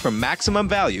property for maximum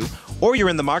value, or you're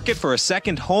in the market for a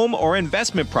second home or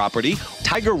investment property,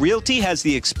 Tiger Realty has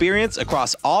the experience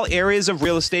across all areas of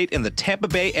real estate in the Tampa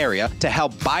Bay area to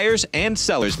help buyers and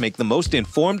sellers make the most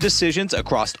informed decisions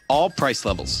across all price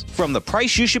levels. From the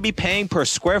price you should be paying per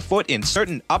square foot in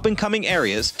certain up-and-coming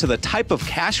areas to the type of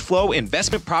cash flow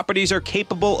investment properties are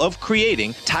capable of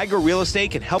creating, Tiger Real Estate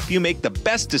can help you make the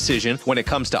best decision when it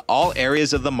comes to all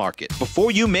areas of the market. Before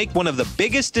you make one of the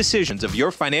biggest decisions of your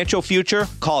financial future,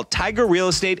 call Tiger Real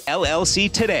Estate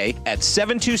LLC today at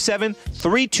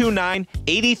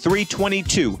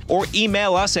 727-329-8322 or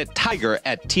email us at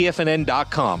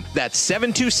tiger@tfnn.com. That's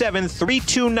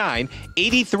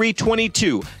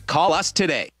 727-329-8322. Call us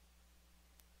today.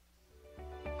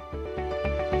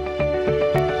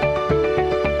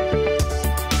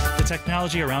 The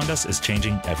technology around us is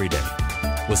changing every day.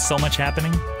 With so much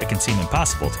happening, it can seem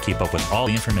impossible to keep up with all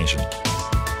the information.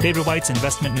 David White's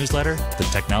investment newsletter, The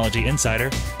Technology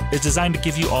Insider, is designed to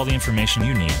give you all the information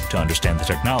you need to understand the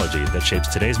technology that shapes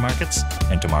today's markets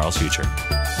and tomorrow's future.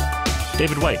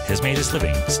 David White has made his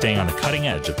living staying on the cutting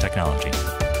edge of technology.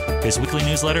 His weekly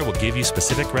newsletter will give you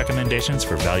specific recommendations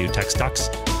for value tech stocks,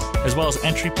 as well as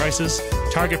entry prices,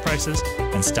 target prices,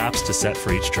 and stops to set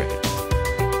for each trade.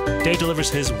 Dave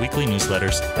delivers his weekly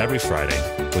newsletters every Friday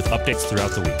with updates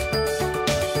throughout the week.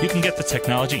 You can get the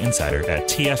Technology Insider at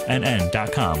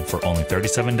TFNN.com for only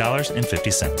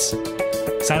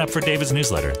 $37.50. Sign up for David's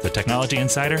newsletter, The Technology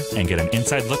Insider, and get an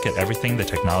inside look at everything the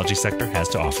technology sector has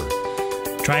to offer.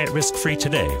 Try it risk-free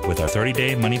today with our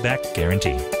 30-day money-back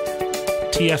guarantee.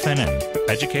 TFNN,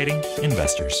 educating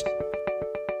investors.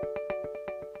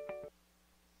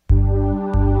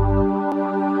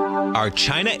 Are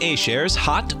China A-shares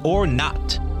hot or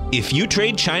not? If you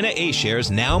trade China A-shares,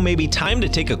 now may be time to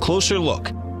take a closer look.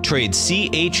 Trade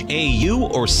CHAU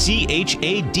or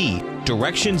CHAD,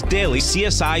 Directions Daily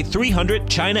CSI 300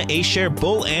 China A-share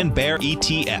Bull and Bear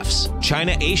ETFs.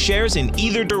 China A-shares in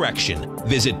either direction.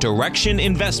 Visit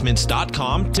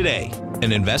directioninvestments.com today.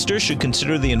 An investor should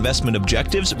consider the investment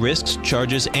objectives, risks,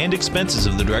 charges, and expenses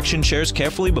of the Direction shares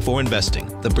carefully before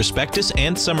investing. The prospectus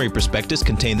and summary prospectus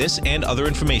contain this and other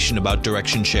information about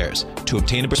Direction shares. To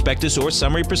obtain a prospectus or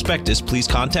summary prospectus, please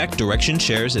contact Direction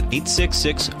shares at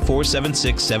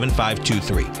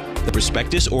 866-476-7523. The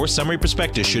prospectus or summary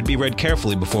prospectus should be read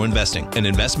carefully before investing. An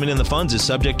investment in the funds is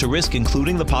subject to risk,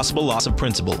 including the possible loss of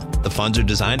principal. The funds are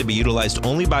designed to be utilized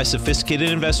only by sophisticated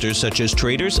investors such as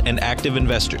traders and active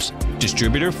investors.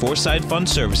 Distributor Foreside Fund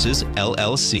Services,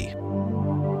 LLC.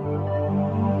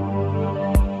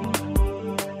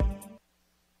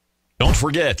 Don't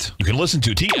forget, you can listen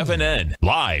to TFNN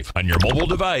live on your mobile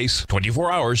device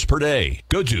 24 hours per day.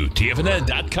 Go to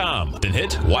TFNN.com, then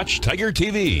hit Watch Tiger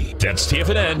TV. That's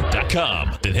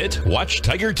TFNN.com, then hit Watch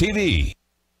Tiger TV.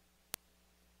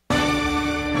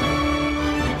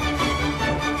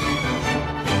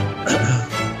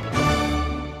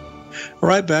 All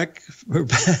right, back. We're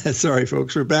back. Sorry,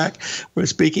 folks, we're back. We're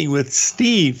speaking with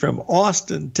Steve from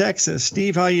Austin, Texas.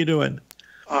 Steve, how you doing?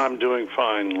 I'm doing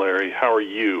fine, Larry. How are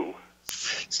you?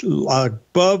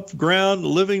 Above ground,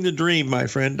 living the dream, my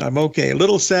friend. I'm okay. A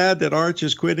little sad that Arch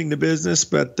is quitting the business,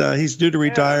 but he's due to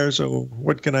retire, so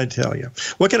what can I tell you?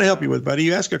 What can I help you with, buddy?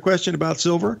 You ask a question about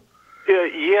silver?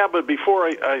 Yeah, but before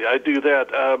I do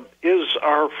that, is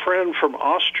our friend from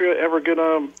Austria ever going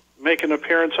to make an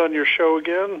appearance on your show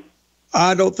again?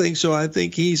 I don't think so. I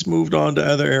think he's moved on to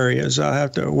other areas. I'll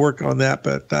have to work on that,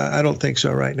 but I don't think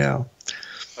so right now.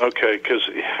 Okay, because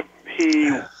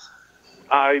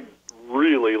I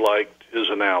really liked his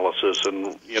analysis,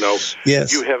 and yes.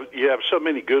 you have so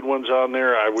many good ones on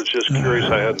there. I was just curious.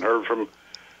 I hadn't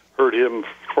heard him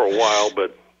for a while,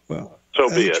 but so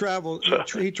be it.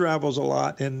 He travels a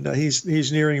lot, and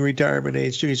he's nearing retirement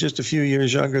age too. He's just a few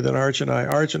years younger than Arch and I.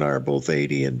 Arch and I are both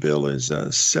 80, and Bill is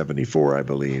 74, I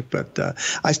believe. But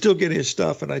I still get his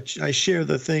stuff, and I share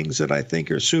the things that I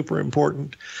think are super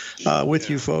important with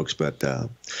you folks. But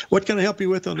what can I help you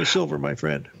with on the silver, my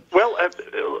friend? Well,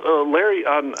 Larry,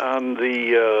 on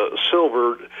the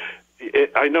silver,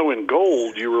 I know in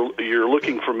gold you're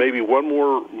looking for maybe one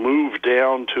more move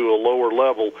down to a lower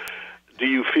level. Do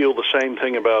you feel the same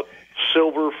thing about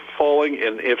silver falling?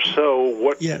 And if so,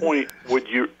 what point would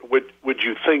you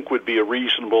think would be a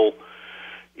reasonable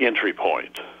entry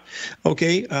point?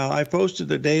 Okay, I posted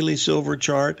the daily silver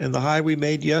chart, and the high we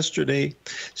made yesterday,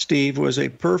 Steve, was a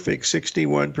perfect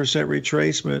 61%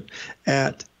 retracement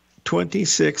at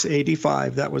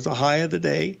 26.85. That was the high of the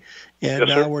day. And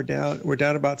now we're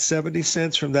down about 70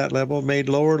 cents from that level, made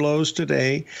lower lows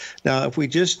today. Now, if we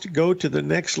just go to the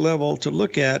next level to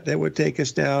look at, that would take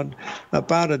us down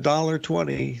about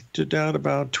 $1.20 to down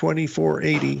about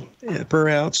 $24.80 per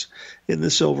ounce in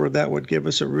the silver. That would give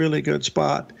us a really good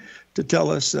spot to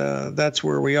tell us that's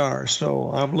where we are.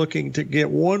 So I'm looking to get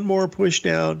one more push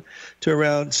down to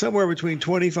around somewhere between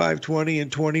 $25.20 and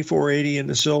 $24.80 in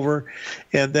the silver,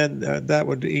 and then that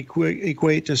would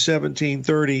equate to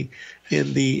 $17.30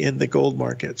 in the gold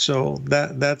market. So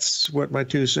that's what my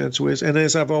 2 cents was. And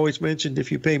as I've always mentioned,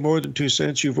 if you pay more than 2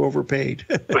 cents, you've overpaid.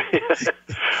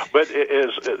 But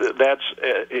that's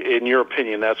in your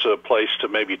opinion, that's a place to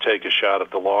maybe take a shot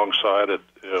at the long side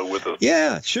with a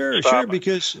sure,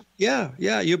 because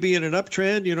you'll be in an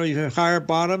uptrend. You have higher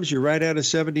bottoms. You're right at a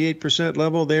 78%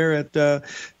 level there at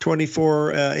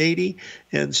 24.80,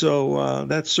 and so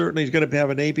that certainly is going to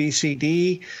have an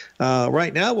ABCD.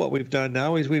 Right now, what we've done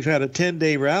now is we've had a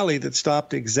 10-day rally that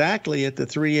stopped exactly at the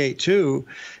 382,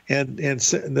 and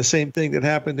the same thing that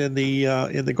happened in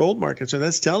the gold market. So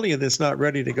that's telling you that's not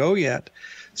ready to go yet.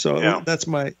 So that's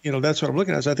my, that's what I'm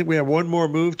looking at. So I think we have one more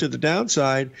move to the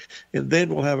downside, and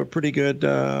then we'll have a pretty good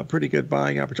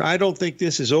buying opportunity. I don't think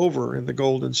this is over in the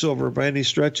gold and silver by any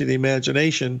stretch of the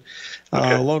imagination.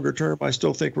 Longer term, I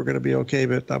still think we're going to be okay.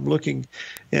 But I'm looking,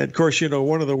 and of course,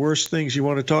 one of the worst things you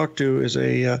want to talk to is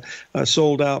a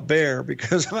sold out bear,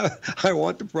 because I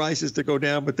want the prices to go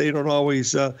down, but they don't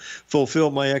always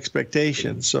fulfill my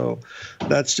expectations. So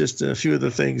that's just a few of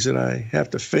the things that I have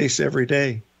to face every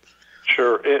day.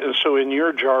 Sure. So in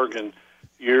your jargon,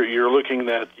 you're looking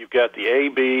at, you've got the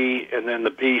AB and then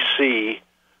the BC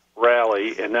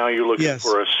rally, and now you're looking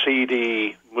for a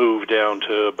CD move down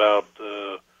to about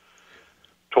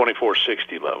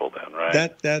 2460 level then,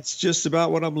 right? That's just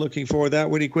about what I'm looking for. That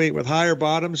would equate with higher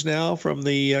bottoms now from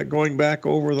the going back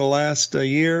over the last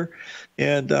year,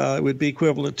 and it would be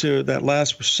equivalent to that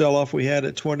last sell-off we had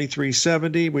at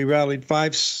 2370. We rallied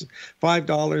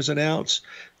 $5 an ounce,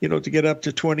 to get up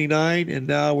to 29, and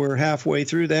now we're halfway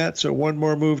through that. So one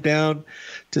more move down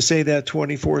to say that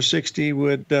 2460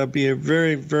 would be a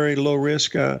very, very low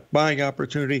risk buying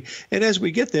opportunity. And as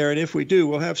we get there, and if we do,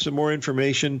 we'll have some more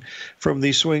information from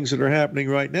these swings that are happening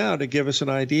right now to give us an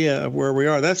idea of where we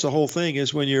are. That's the whole thing,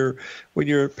 is when you're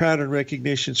a pattern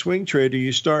recognition swing trader,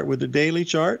 you start with the daily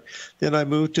chart, then I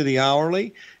move to the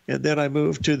hourly, and then I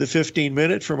move to the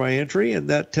 15-minute for my entry, and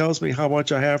that tells me how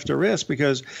much I have to risk,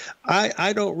 because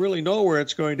I don't really know where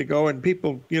it's going to go. And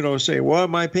people, say, "Why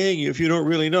am I paying you if you don't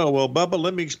really know?" Well, Bubba,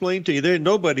 let me explain to you. There's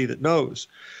nobody that knows.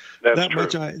 That's true.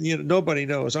 Much nobody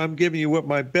knows. I'm giving you what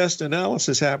my best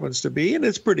analysis happens to be, and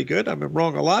it's pretty good. I'm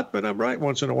wrong a lot, but I'm right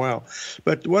once in a while.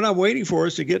 But what I'm waiting for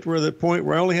is to get to the point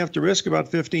where I only have to risk about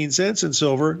 15 cents in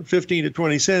silver, 15 to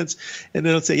 20 cents, and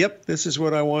then I'll say, "Yep, this is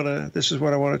what I want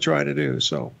to try to do."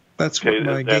 So that's what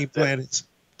my game plan is.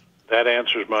 That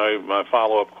answers my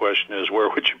follow-up question is, where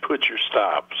would you put your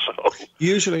stop? So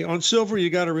usually on silver, you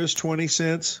got to risk 20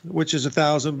 cents, which is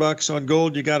 $1,000. On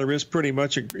gold, you got to risk pretty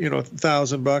much,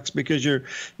 $1,000, because you're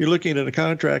looking at a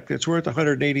contract that's worth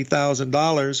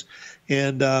 $180,000,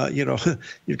 and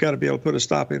you've got to be able to put a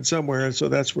stop in somewhere, and so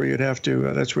that's where you'd have to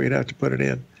put it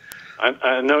in.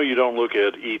 I know you don't look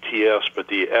at ETFs, but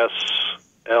the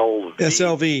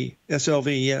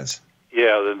SLV, yes.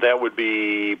 Yeah, that would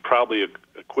be probably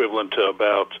equivalent to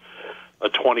about a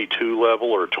 22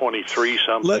 level or 23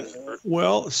 something.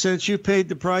 Well, since you paid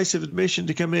the price of admission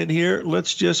to come in here,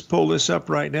 let's just pull this up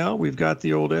right now. We've got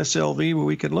the old SLV where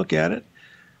we can look at it.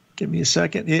 Give me a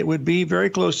second. It would be very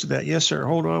close to that. Yes, sir.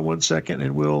 Hold on one second,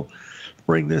 and we'll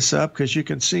bring this up, because you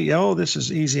can see, this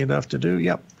is easy enough to do.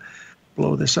 Yep.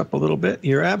 Blow this up a little bit.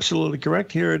 You're absolutely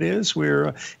correct. Here it is.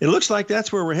 It looks like that's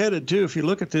where we're headed too. If you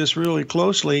look at this really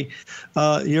closely,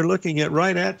 you're looking at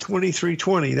right at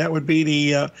 2320. That would be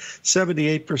the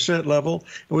 78% level.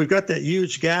 And we've got that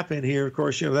huge gap in here. Of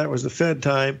course, that was the Fed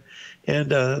time, and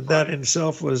that in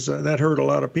itself was that hurt a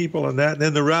lot of people. And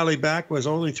then the rally back was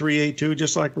only 382,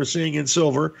 just like we're seeing in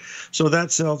silver. So that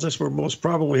tells us we're most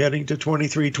probably heading to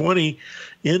 2320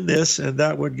 in this, and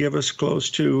that would give us close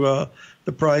to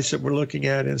the price that we're looking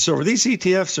at in silver. These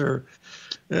ETFs are,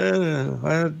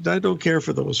 I don't care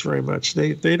for those very much.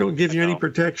 They don't give you any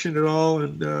protection at all,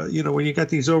 and when you got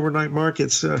these overnight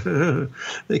markets,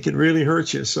 they can really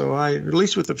hurt you. So at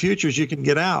least with the futures, you can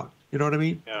get out. You know what I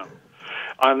mean? Yeah.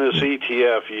 On this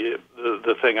ETF,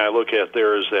 the thing I look at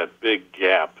there is that big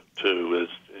gap too.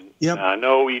 Yep. I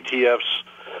know ETFs,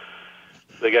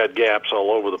 they got gaps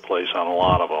all over the place on a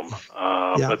lot of them,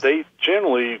 but they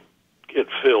generally get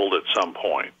filled at some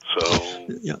point. So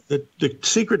yeah, the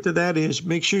secret to that is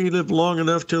make sure you live long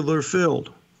enough till they're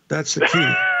filled. That's the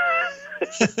key.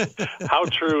 How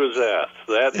true is that?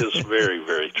 That is very,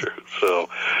 very true. So,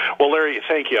 well, Larry,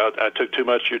 thank you. I took too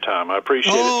much of your time. I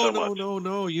appreciate it so much.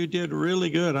 No. You did really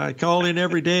good. I call in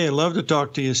every day. I love to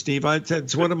talk to you, Steve.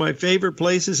 It's one of my favorite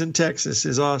places in Texas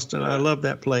is Austin. I love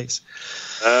that place.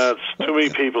 It's too many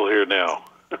people here now.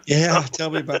 Yeah, tell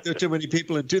me about it. There are too many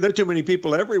people, and there are too many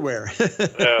people everywhere.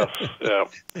 Yeah. All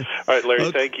right, Larry,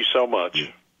 thank you so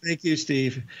much. Thank you,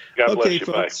 Steve. God bless you.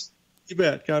 Folks. Bye. You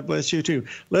bet. God bless you, too.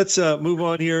 Let's move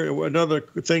on here. Another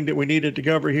thing that we needed to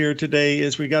cover here today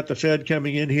is we got the Fed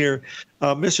coming in here.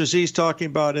 Mr. Z's talking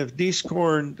about if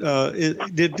Discord has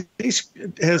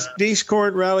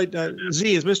Discord rallied?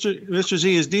 Mr.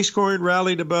 Z, has Discord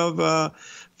rallied above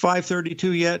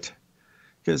 532 yet?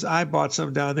 Because I bought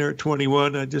some down there at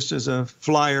 21 just as a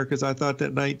flyer, because I thought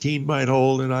that 19 might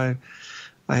hold, and I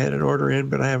had an order in,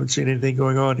 but I haven't seen anything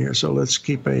going on here. So let's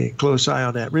keep a close eye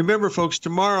on that. Remember, folks,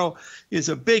 tomorrow is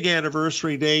a big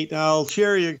anniversary date. I'll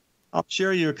share you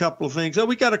a couple of things. Oh,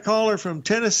 we got a caller from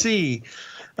Tennessee.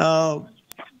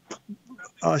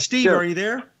 Steve, Sure. Are you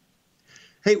there?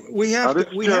 Hey, we have this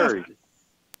to. is We Jerry. have.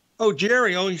 Oh,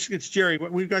 Jerry. Oh, it's Jerry.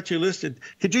 We've got you listed.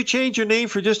 Could you change your name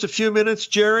for just a few minutes,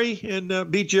 Jerry,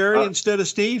 and be Jerry instead of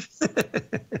Steve?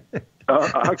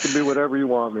 I can be whatever you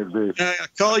want me to be. I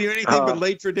call you anything but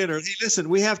late for dinner. Hey, listen,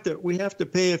 we have to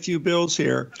pay a few bills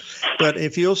here, but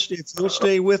if you'll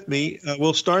stay with me,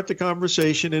 we'll start the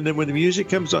conversation, and then when the music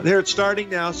comes on, there it's starting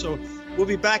now. So we'll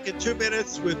be back in 2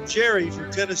 minutes with Jerry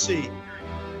from Tennessee.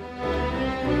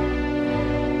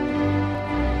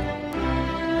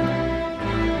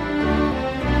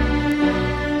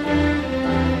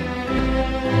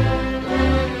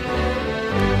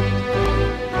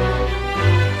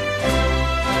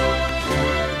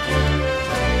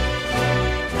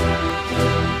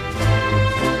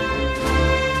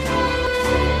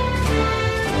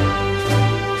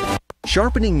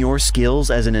 Sharpening your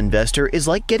skills as an investor is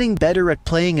like getting better at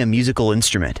playing a musical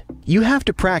instrument. You have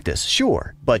to practice,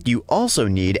 sure, but you also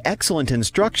need excellent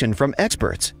instruction from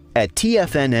experts. At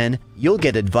TFNN, you'll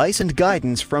get advice and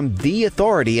guidance from the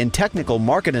authority in technical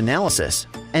market analysis.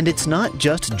 And it's not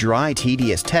just dry,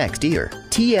 tedious text either.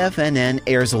 TFNN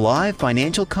airs live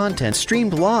financial content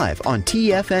streamed live on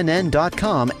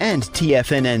TFNN.com and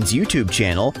TFNN's YouTube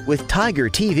channel with Tiger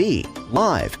TV,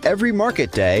 live every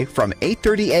market day from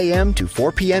 8:30 a.m. to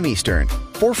 4 p.m. Eastern.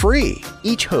 For free.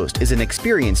 Each host is an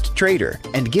experienced trader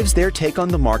and gives their take on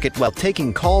the market while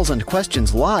taking calls and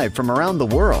questions live from around the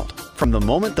world. From the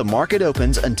moment the market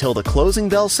opens until the closing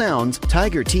bell sounds,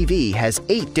 Tiger TV has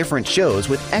 8 different shows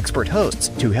with expert hosts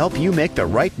to help you make the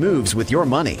right moves with your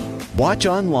money. Watch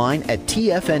online at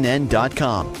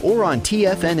TFNN.com or on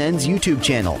TFNN's YouTube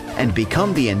channel and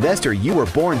become the investor you were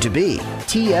born to be.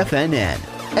 TFNN,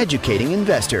 educating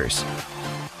investors.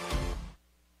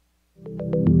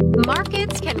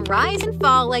 Markets can rise and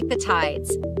fall like the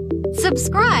tides.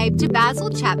 Subscribe to Basil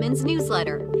Chapman's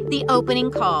newsletter, The Opening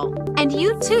Call, and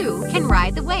you too can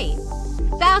ride the wave.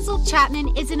 Basil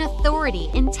Chapman is an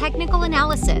authority in technical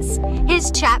analysis.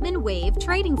 His Chapman Wave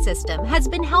trading system has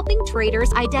been helping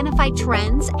traders identify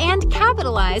trends and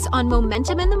capitalize on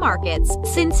momentum in the markets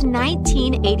since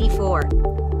 1984.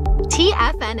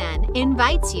 TFNN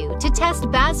invites you to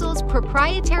test Basil's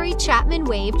proprietary Chapman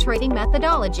Wave trading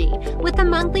methodology with a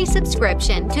monthly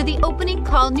subscription to the Opening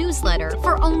Call newsletter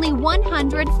for only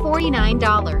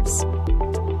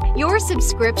 $149. Your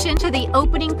subscription to the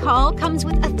Opening Call comes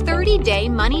with a 30-day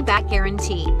money-back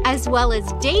guarantee, as well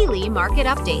as daily market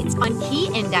updates on key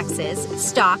indexes,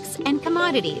 stocks, and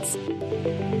commodities.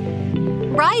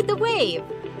 Ride the wave!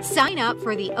 Sign up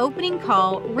for the Opening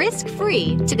Call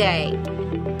risk-free today.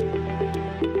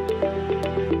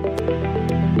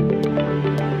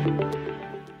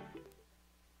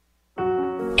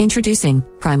 Introducing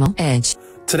Primal Edge.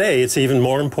 Today, it's even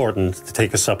more important to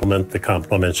take a supplement that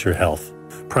complements your health.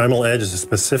 Primal Edge is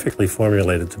specifically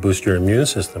formulated to boost your immune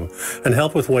system and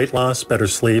help with weight loss, better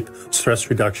sleep, stress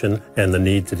reduction, and the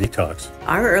need to detox.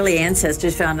 Our early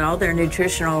ancestors found all their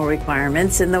nutritional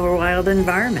requirements in the wild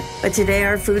environment. But today,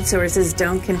 our food sources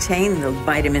don't contain the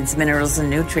vitamins, minerals, and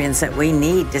nutrients that we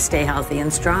need to stay healthy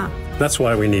and strong. That's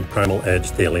why we need Primal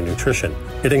Edge Daily Nutrition.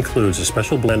 It includes a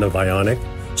special blend of ionic,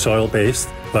 soil-based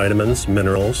vitamins,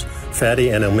 minerals,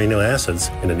 fatty and amino acids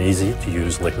in an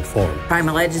easy-to-use liquid form.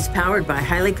 Primal Edge is powered by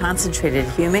highly concentrated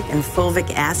humic and fulvic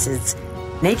acids,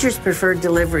 nature's preferred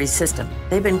delivery system.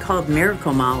 They've been called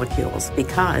miracle molecules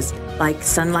because, like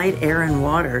sunlight, air, and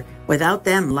water, without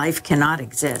them, life cannot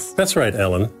exist. That's right,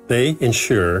 Ellen. They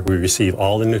ensure we receive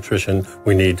all the nutrition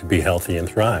we need to be healthy and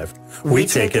thrive. We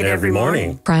take it every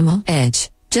morning. Primal Edge.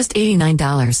 Just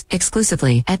 $89,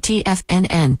 exclusively at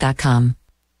TFNN.com.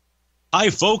 Hi,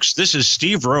 folks. This is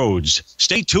Steve Rhodes.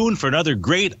 Stay tuned for another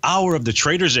great hour of The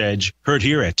Trader's Edge, heard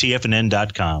here at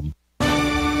TFNN.com.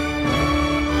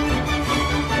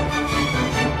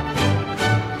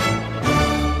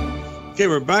 Okay,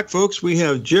 we're back, folks. We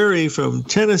have Jerry from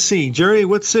Tennessee. Jerry,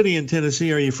 what city in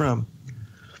Tennessee are you from?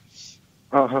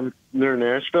 I'm near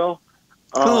Nashville.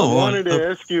 I wanted to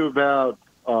ask you about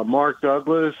Mark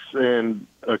Douglas and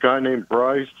a guy named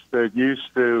Bryce that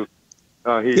used to,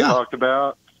 he talked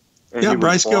about. And he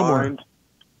Bryce was blind.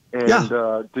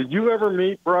 Gilmore. And did you ever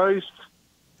meet Bryce?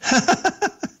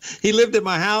 He lived at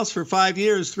my house for 5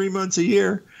 years, 3 months a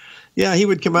year. Yeah, he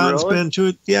would come out and spend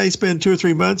he spent 2 or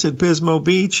 3 months at Pismo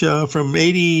Beach from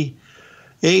 80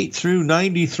 '78 through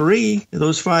 '93,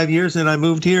 those 5 years. And I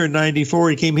moved here in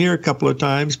 '94. He came here a couple of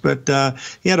times, but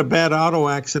he had a bad auto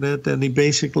accident, and he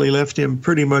basically left him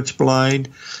pretty much blind.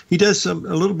 He does a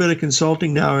little bit of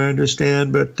consulting now, I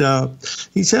understand, but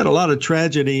he's had a lot of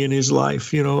tragedy in his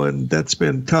life, and that's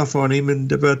been tough on him.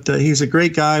 But he's a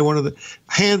great guy,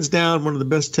 hands down, one of the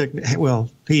best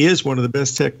he is one of the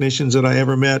best technicians that I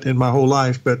ever met in my whole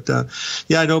life. But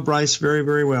I know Bryce very,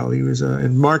 very well. He was,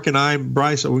 and Mark and I,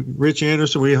 Bryce, Rich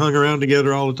Anderson, we hung around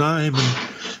together all the time, and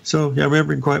so I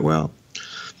remember him quite well.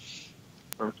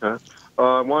 Okay,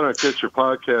 I want to get your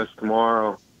podcast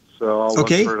tomorrow, so I'll look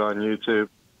for it on YouTube.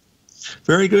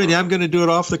 Very good. Yeah, I'm going to do it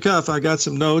off the cuff. I got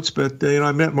some notes, but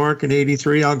I met Mark in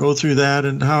 '83. I'll go through that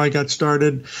and how I got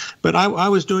started. But I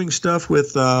was doing stuff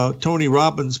with Tony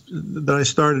Robbins that I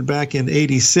started back in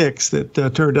 '86 that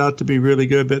turned out to be really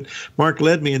good. But Mark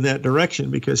led me in that direction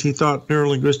because he thought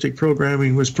neurolinguistic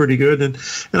programming was pretty good. And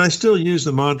I still use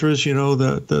the mantras,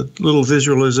 the little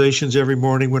visualizations every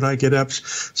morning when I get up.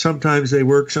 Sometimes they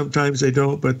work, sometimes they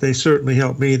don't, but they certainly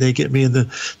help me. They get me in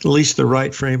at least the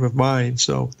right frame of mind.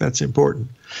 So that's important.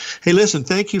 Hey, listen,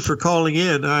 thank you for calling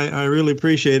in. I really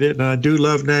appreciate it, and I do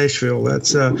love Nashville.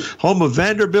 That's home of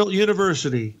Vanderbilt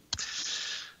University.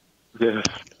 Yeah.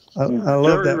 I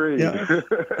love that. Reed.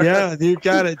 Yeah, you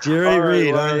got it, Jerry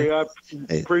Reed. Larry, I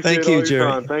appreciate all your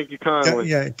time. Thank you kindly.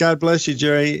 Yeah, God bless you,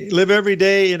 Jerry. Live every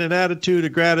day in an attitude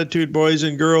of gratitude, boys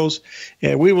and girls,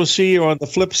 and we will see you on the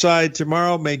flip side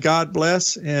tomorrow. May God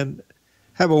bless, and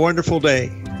have a wonderful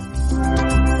day.